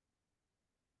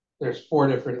there's 4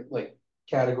 different like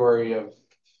category of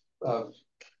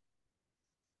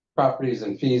properties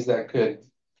and fees that could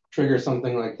trigger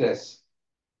something like this.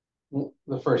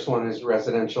 The first one is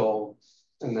residential,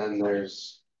 and then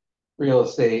there's real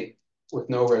estate with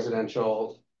no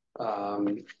residential,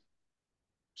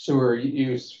 sewer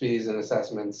use fees and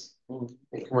assessments.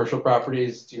 And commercial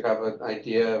properties, do you have an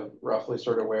idea of roughly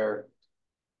sort of where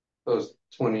those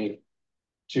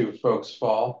 22 folks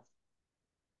fall?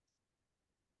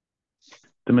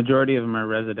 The majority of them are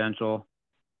residential.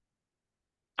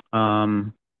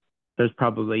 There's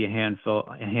probably a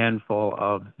handful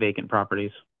of vacant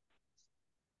properties.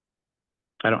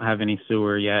 I don't have any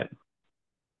sewer yet,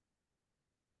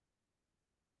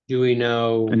 Do we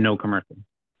know, and no commercial.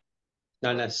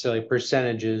 not necessarily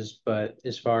percentages, but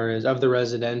as far as of the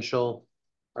residential,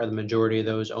 are the majority of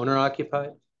those owner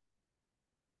occupied?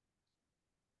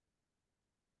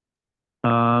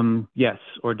 Yes,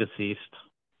 or deceased.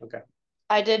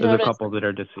 I did There's a notice couple that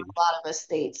are deceased. a lot of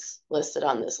estates listed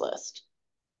on this list.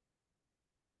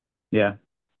 Yeah.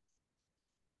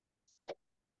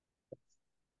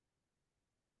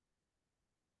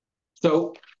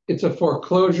 So it's a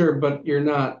foreclosure, but you're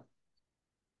gonna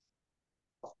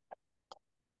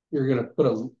put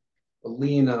a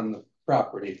lien on the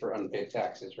property for unpaid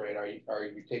taxes, right? Are you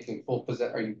taking full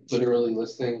possession? Are you literally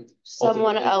listing?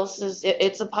 Someone else's,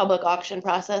 it's a public auction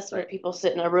process where people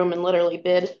sit in a room and literally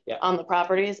bid Yeah. on the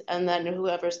properties, and then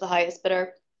whoever's the highest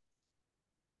bidder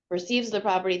receives the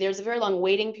property. There's a very long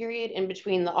waiting period in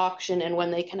between the auction and when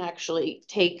they can actually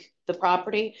take the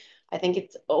property. I think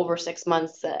it's over 6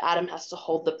 months that Adam has to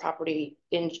hold the property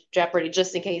in jeopardy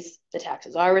just in case the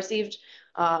taxes are received.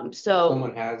 So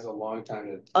Someone has a long time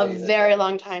to a pay this. very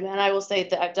long time. And I will say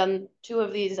that I've done 2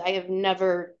 of these. I have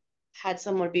never had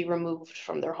someone be removed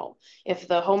from their home. If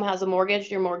the home has a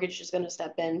mortgage, your mortgage is going to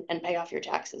step in and pay off your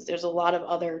taxes. There's a lot of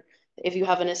other, if you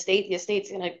have an estate, the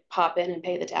estate's going to pop in and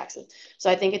pay the taxes. So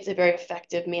I think it's a very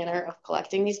effective manner of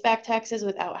collecting these back taxes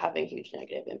without having huge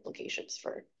negative implications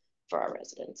for our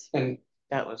residents. And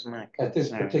That was my at this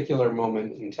concern. particular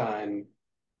moment in time,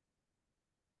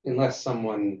 unless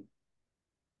someone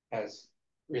has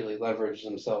really leveraged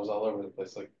themselves all over the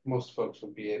place, like most folks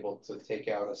would be able to take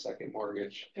out a second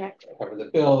mortgage Correct. to cover the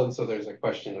bill, and so there's a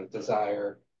question of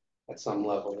desire at some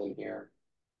level in here.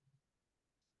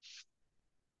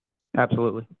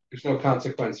 Absolutely. There's no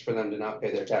consequence for them to not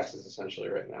pay their taxes essentially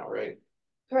right now, right?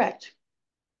 Correct.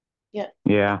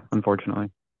 Yeah,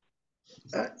 unfortunately.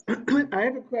 I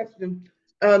have a question.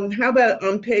 How about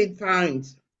unpaid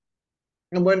fines?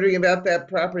 I'm wondering about that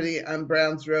property on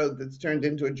Browns Road that's turned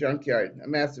into a junkyard, a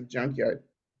massive junkyard.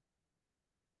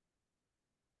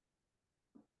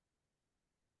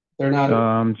 They're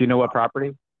not, Do you know what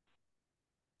property?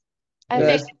 I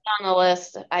Yes. think it's on the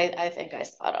list. I think I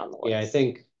saw it on the list. Yeah, I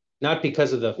think not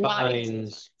because of the Not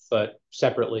fines, but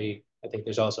separately, I think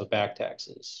there's also back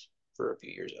taxes for a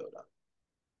few years owed on.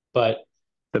 But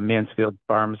The Mansfield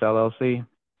Farms LLC?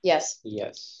 Yes.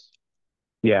 yes,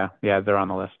 Yeah, they're on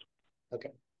the list.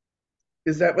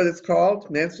 Is that what it's called?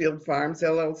 Mansfield Farms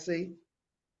LLC?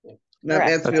 Yeah. Not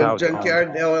Correct. That's how Mansfield it's called.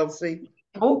 Junkyard LLC?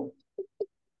 Oh,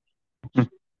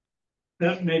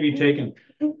 That may be taken.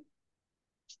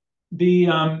 The,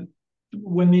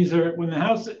 when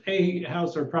the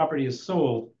house or property is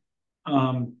sold,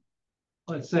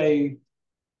 let's say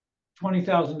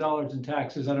 $20,000 in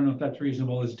taxes, I don't know if that's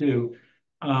reasonable, is due,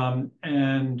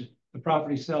 and the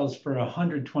property sells for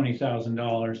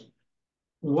 $120,000,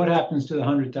 what happens to the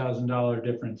 $100,000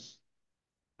 difference?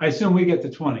 I assume we get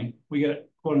the 20, we get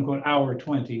quote unquote our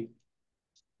 20.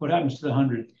 What happens to the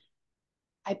 100?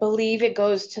 I believe it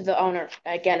goes to the owner.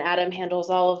 Again, Adam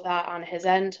handles all of that on his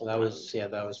end. well, that was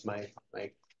my so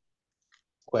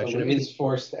question. I when mean, he's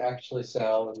forced to actually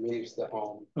sell and leaves the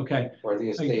home, Okay, or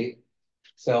the estate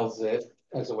sells it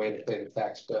as a way to pay the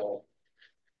tax bill,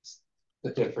 the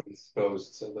difference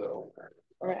goes to the owner.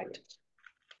 Correct.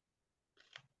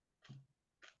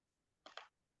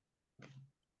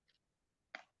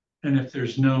 and if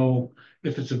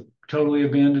it's a totally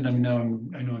abandoned, I mean,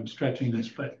 I know I'm stretching this,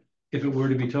 but if it were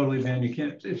to be totally abandoned, you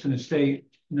can't, it's an estate,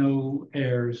 no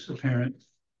heirs apparent.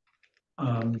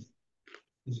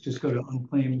 Does it just go to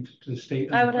unclaimed, to the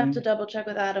state? I would have to unclaimed? double check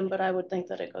with Adam, but I would think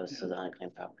that it goes to the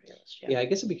unclaimed property list. yeah, I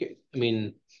guess I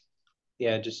mean,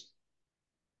 yeah, just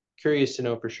curious to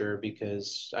know for sure,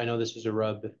 because I know this was a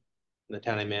rub in the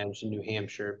town I managed in New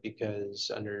Hampshire, because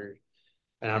I don't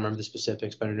remember the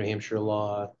specifics, but under New Hampshire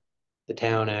law, the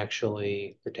town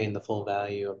actually retained the full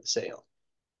value of the sale.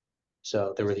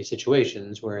 So there were these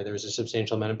situations where there was a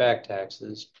substantial amount of back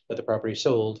taxes, but the property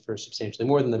sold for substantially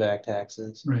more than the back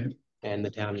taxes. Right, And the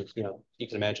town, you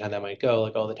can imagine how that might go,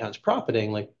 like, oh, the town's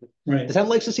profiting, like, right. the town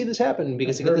likes to see this happen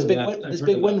because I've they get this heard big, of that. I've this heard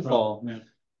big of that windfall.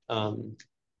 problem,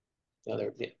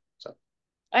 So.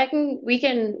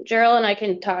 Gerald and I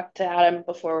can talk to Adam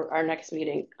before our next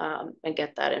meeting, and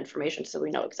get that information so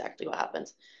we know exactly what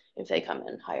happens if they come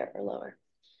in higher or lower.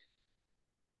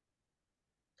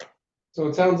 So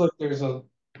it sounds like there's a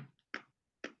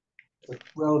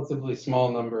relatively small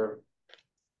number of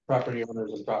property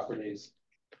owners and properties.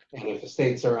 And if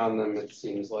estates are on them, it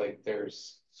seems like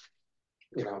there's,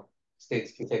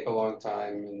 estates can take a long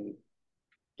time and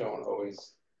don't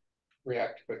always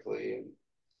react quickly.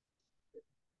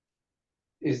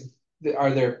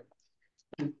 Are there,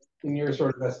 in your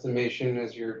sort of estimation,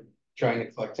 as you're trying to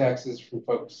collect taxes from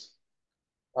folks,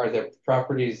 are there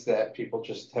properties that people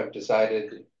just have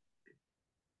decided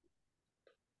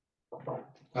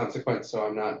consequence, so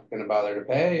I'm not going to bother to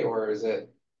pay, or is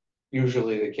it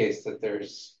usually the case that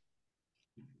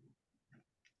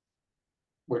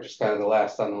we're just kind of the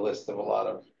last on the list of a lot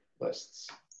of lists?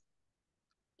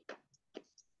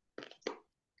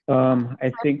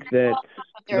 I think that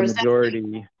the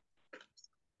majority.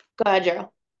 Go ahead, Gerald.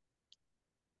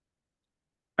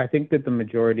 I think that the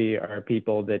majority are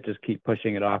people that just keep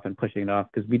pushing it off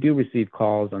because we do receive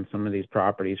calls on some of these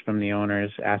properties from the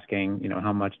owners asking,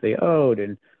 how much they owed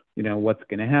and, what's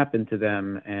going to happen to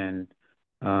them. And,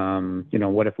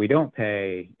 what if we don't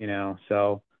pay,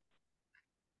 so.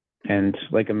 And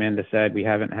like Amanda said, we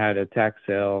haven't had a tax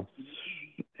sale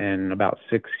in about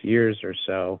 6 years or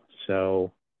so.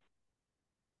 So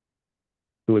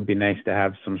it would be nice to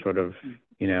have some sort of,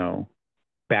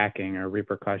 backing or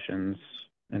repercussions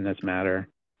in this matter.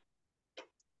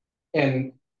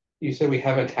 And you said we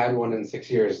haven't had one in 6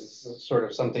 years. This is sort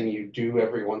of something you do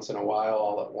every once in a while,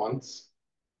 all at once.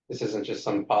 This isn't just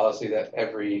some policy that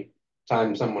every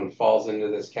time someone falls into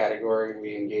this category,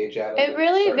 we engage at it. It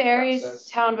really varies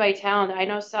town by town. I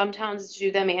know some towns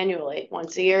do them annually.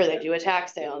 Once a year, they do a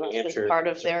tax sale. That's just Hampshire. part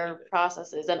of their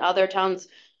processes. And other towns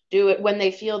do it when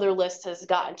they feel their list has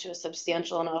gotten to a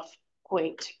substantial enough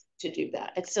point to do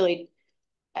that. It's silly.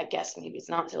 I guess maybe it's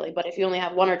not silly, but if you only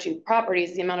have 1 or 2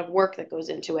 properties, the amount of work that goes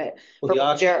into it. Well, the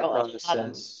auction Gerald,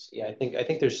 process, yeah, I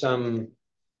think there's some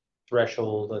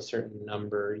threshold, a certain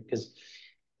number, because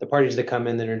the parties that come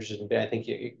in that are interested in bid, I think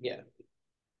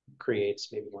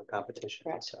creates maybe more competition.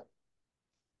 Correct. So.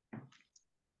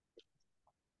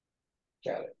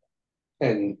 Got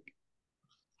it.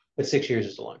 But 6 years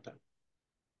is a long time.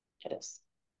 It is.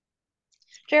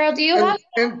 Gerald, do you have?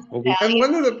 And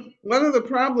one of the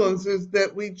problems is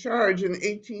that we charge an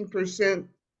 18%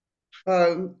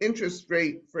 interest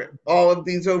rate for all of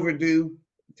these overdue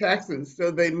taxes,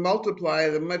 so they multiply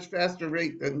at a much faster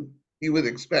rate than you would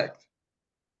expect.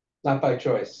 Not by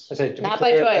choice. I said, Not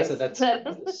by choice. That's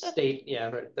state, yeah,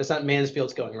 right. That's not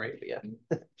Mansfield's going rate, but yeah.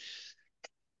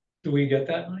 Do we get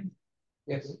that line?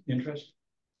 Yes. Interest?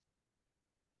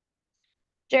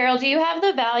 Gerald, do you have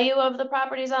the value of the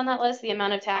properties on that list, the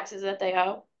amount of taxes that they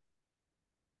owe?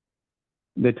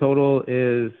 The total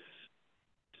is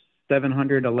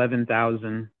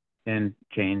 711,000 and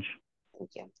change.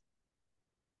 Thank you.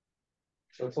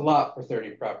 So it's a lot for 30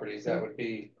 properties.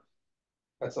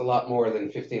 That's a lot more than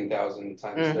 15,000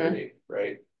 times 30,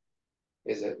 right?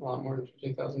 Is it a lot more than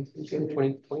 15,000?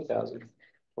 20,000.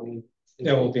 20.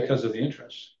 Yeah, well, because of the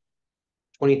interest.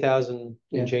 20,000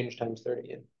 Yeah. and change times 30.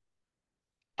 Yeah.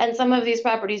 And some of these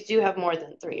properties do have more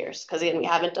than 3 years, because again, we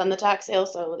haven't done the tax sale,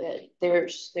 so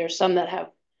there's some that have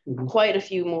quite a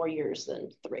few more years than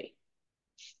 3.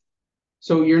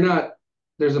 So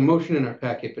there's a motion in our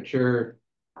packet, but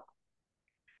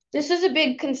This is a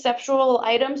big conceptual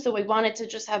item, so we wanted to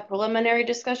just have preliminary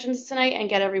discussions tonight and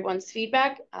get everyone's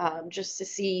feedback, just to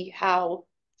see how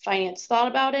finance thought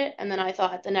about it. And then I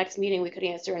thought at the next meeting, we could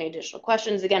answer any additional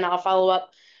questions. Again, I'll follow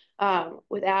up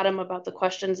with Adam about the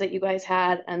questions that you guys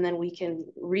had, and then we can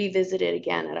revisit it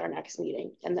again at our next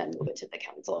meeting and then move it to the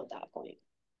council at that point.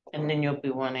 And then you'll be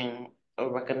wanting a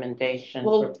recommendation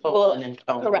Well, for Pullman and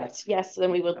Tolman. Correct, yes, then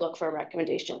we would look for a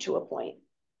recommendation to appoint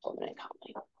Pullman and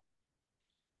Conley.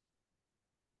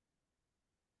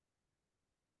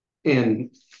 And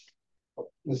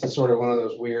this is sort of one of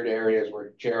those weird areas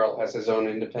where Gerald has his own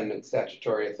independent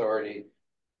statutory authority.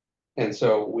 And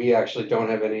so we actually don't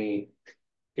have any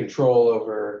control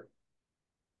over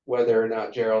whether or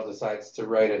not Gerald decides to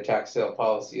write a tax sale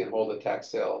policy and hold a tax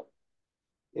sale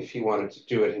if he wanted to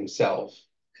do it himself.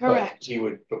 Correct.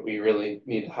 But we really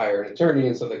need to hire an attorney,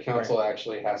 and so the council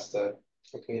actually has to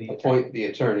appoint the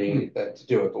attorney that to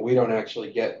do it, but we don't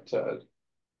actually get to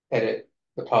edit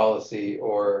the policy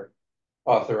or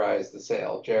authorize the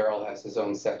sale. Gerald has his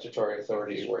own statutory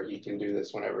authority where he can do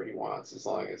this whenever he wants, as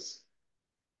long as.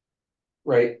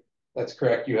 Right, that's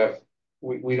correct. You have,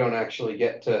 we don't actually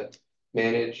get to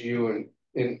manage you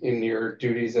in your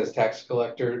duties as tax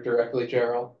collector directly,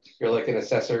 Gerald. You're like an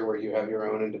assessor where you have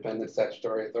your own independent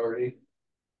statutory authority.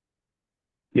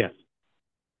 Yes.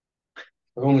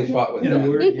 I've only fought with In a that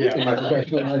word, yeah. in my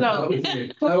professional life. No. Not with-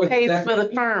 Who not with pays tax- for the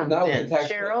firm not with then, the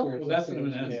tax Cheryl? collector Well, that's what I'm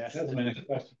gonna association. ask. That's my next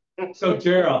question. So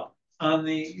Gerald, on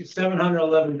the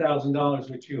 $711,000,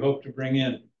 which you hope to bring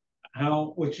in,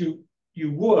 which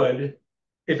you would,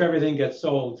 if everything gets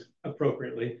sold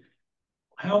appropriately,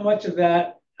 how much of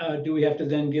that do we have to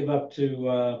then give up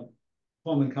to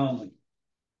Pullman Conley?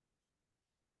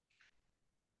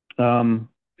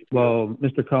 Well,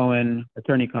 Mr. Cohen,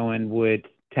 Attorney Cohen would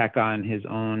tack on his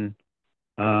own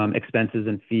expenses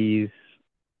and fees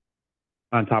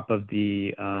on top of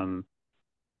the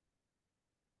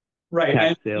Right. tax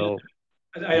and, sale.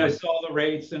 I saw the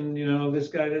rates and, this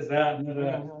guy does that.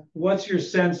 And what's your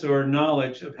sense or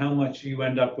knowledge of how much you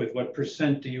end up with? What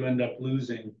percent do you end up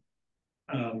losing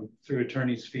through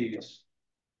attorney's fees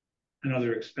and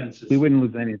other expenses? We wouldn't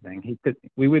lose anything.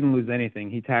 We wouldn't lose anything.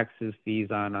 He taxes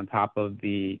fees on top of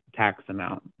the tax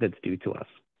amount that's due to us,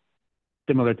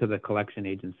 similar to the collection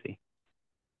agency.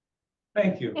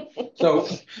 Thank you. So,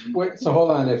 so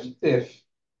hold on, if,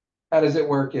 how does it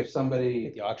work if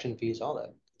somebody, The auction fees, all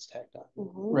that is tacked on.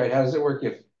 right, how does it work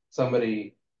if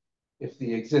somebody, if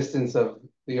the existence of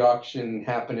the auction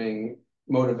happening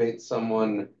motivates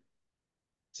someone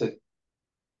to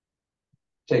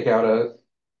take out a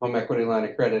home equity line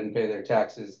of credit and pay their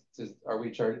taxes, are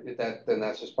we charged that, then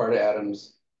that's just part of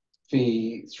Adam's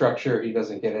fee structure, he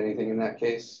doesn't get anything in that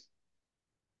case?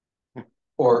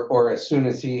 Or as soon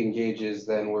as he engages,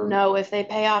 then we're. No, if they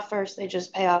pay off first, they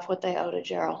just pay off what they owe to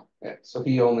Gerald Yeah, so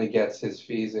he only gets his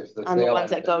fees if the on the sale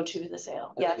ones that happens. go to the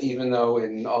sale. Yes. Even though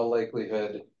in all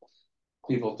likelihood,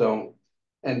 people don't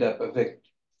end up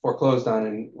foreclosed on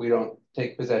and we don't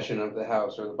take possession of the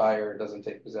house, or the buyer doesn't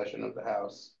take possession of the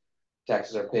house.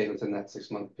 Taxes are paid within that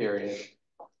 6-month period.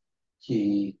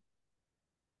 You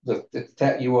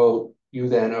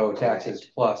then owe taxes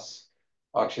Correct. plus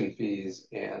auction fees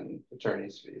and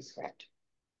attorney's fees. Correct.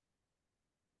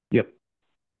 Yep.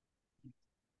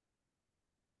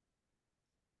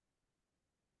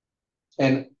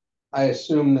 And I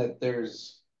assume that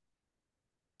there's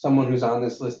someone who's on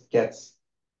this list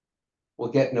will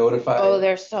get notified. Oh,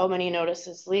 there's so many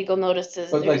notices, legal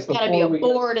notices. But, There's like, gotta be a before we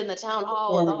go- board in the town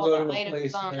hall with Before we all go the to a items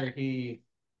place on where it.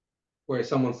 where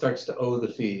someone starts to owe the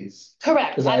fees.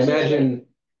 Correct. Cause I absolutely. imagine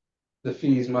the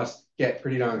fees must get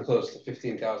pretty darn close to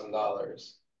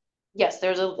 $15,000. Yes,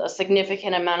 there's a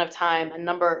significant amount of time,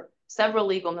 several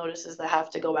legal notices that have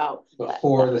to go out.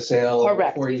 Before the sale.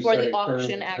 Correct, you before start the incurring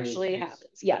auction attorney's actually fees.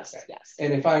 happens. Yes, Okay. yes.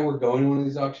 And if I were going to one of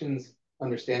these auctions,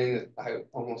 understanding that I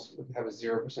almost would have a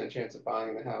 0% chance of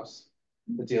buying the house.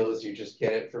 The deal is you just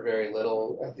get it for very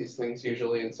little at these things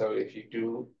usually, and so if you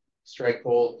do strike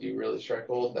gold, you really strike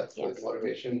gold. That's the Yes.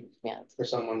 motivation Yeah. for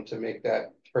someone to make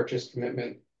that purchase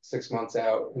commitment 6 months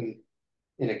out, and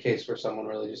in a case where someone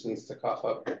really just needs to cough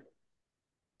up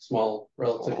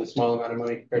relatively small amount of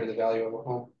money compared to the value of a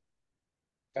home.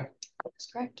 That's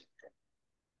correct.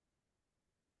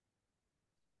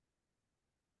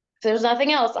 If there's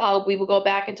nothing else, we will go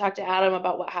back and talk to Adam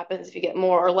about what happens if you get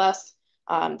more or less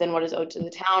than what is owed to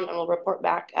the town, and we'll report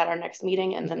back at our next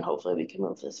meeting, and then hopefully we can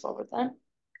move this forward then.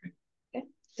 Okay.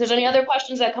 If there's any other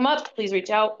questions that come up, please reach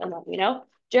out and let me know.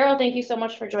 Gerald, thank you so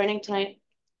much for joining tonight.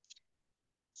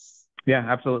 Yeah,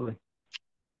 absolutely.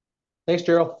 Thanks,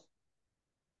 Gerald.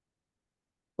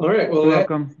 All right, well, You're that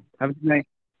welcome. Have a good night.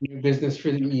 new business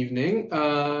for the evening.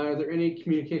 Are there any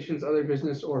communications, other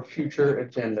business, or future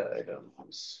agenda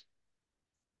items?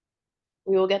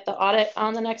 We will get the audit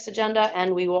on the next agenda,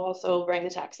 and we will also bring the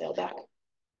tax sale back.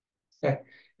 Okay,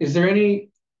 is there any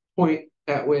point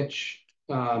at which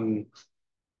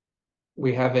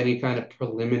we have any kind of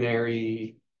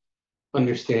preliminary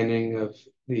understanding of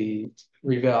the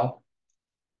reval?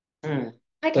 I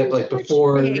That can like touch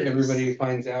before base. everybody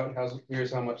finds out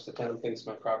here's how much the town thinks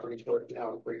my property's worth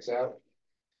now it breaks out.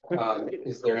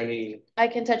 Is there any, I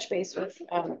can touch base with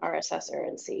our assessor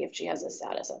and see if she has a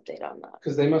status update on that.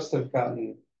 because they must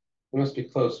be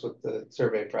close with the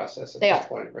survey process at They this are.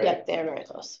 point, right? Yep, they are very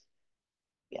close.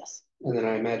 Yes. And then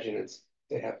I imagine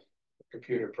they have a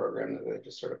computer program that they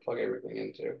just sort of plug everything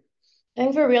into. I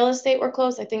think for real estate, we're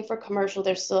close. I think for commercial,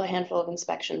 there's still a handful of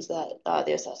inspections that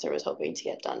the assessor was hoping to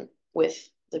get done with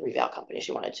the reval company.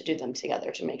 She wanted to do them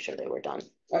together to make sure they were done.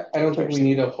 I don't think we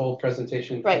need a whole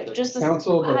presentation. Right, for the just a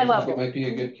council, but high I think level. it might be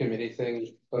a good committee thing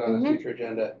to put on the Mhm. future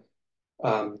agenda.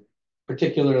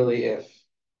 Particularly if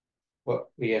what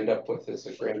we end up with is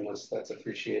a grand list that's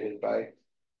appreciated by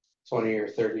 20 or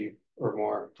 30 or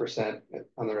more %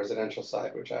 on the residential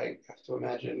side, which I have to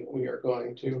imagine we are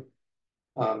going to,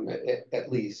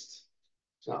 at least,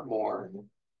 if not more.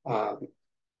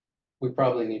 We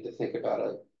probably need to think about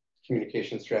a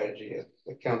communication strategy at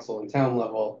the council and town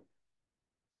level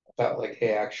about like,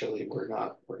 hey, actually, we're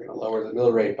gonna lower the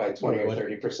mill rate by 20 or What-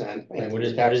 30%. Right, and what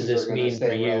your does taxes this are gonna mean for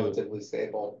stay you? relatively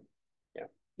stable. Yeah.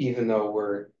 Even though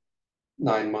we're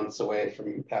 9 months away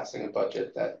from passing a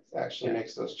budget that actually Yeah.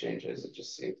 makes those changes, it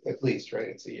just seems, at least, right,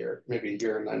 it's a year, maybe a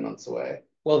year and 9 months away.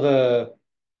 Well,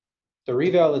 the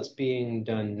reval that's being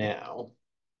done now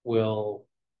will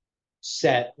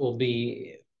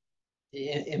be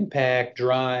impact,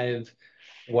 drive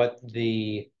what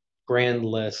the grand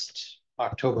list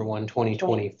October 1,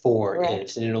 2024 Correct.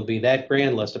 is. And it'll be that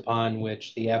grand list upon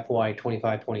which the FY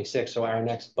 25-26, so our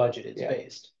next budget is Yeah.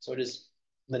 based. So it is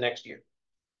the next year.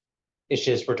 It's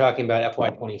just, we're talking about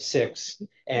FY 26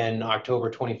 and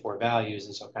October 24 values,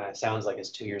 and so it kind of sounds like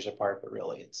it's 2 years apart, but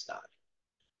really it's not.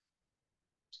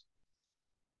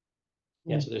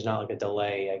 Yeah, so there's not like a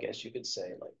delay, I guess you could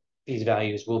say, like, these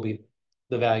values will be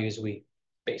the values we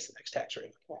base the next tax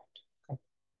rate on.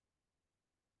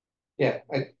 Yeah,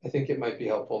 I think it might be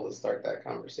helpful to start that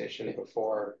conversation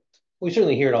before. We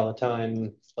certainly hear it all the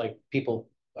time, like people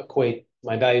equate,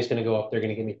 my value's gonna go up, they're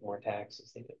gonna give me more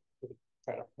taxes. They could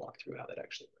try to walk through how that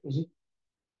actually works.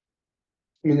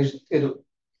 I mean,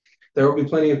 there will be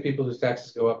plenty of people whose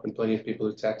taxes go up and plenty of people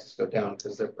whose taxes go down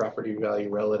because their property value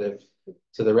relative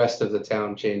to the rest of the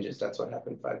town changes. That's what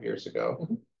happened 5 years ago.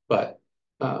 But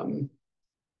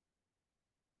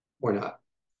we're not,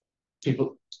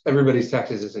 everybody's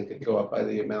taxes isn't gonna go up by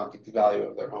the amount that the value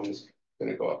of their home is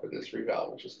gonna go up in this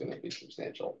reval, which is gonna be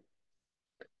substantial.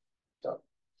 So.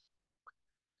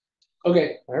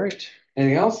 Okay, All right.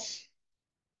 anything else?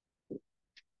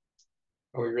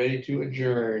 Are we ready to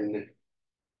adjourn?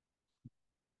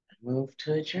 Move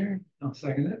to adjourn. I'll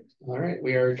second it. All right,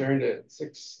 we are adjourned at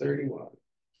 6:31.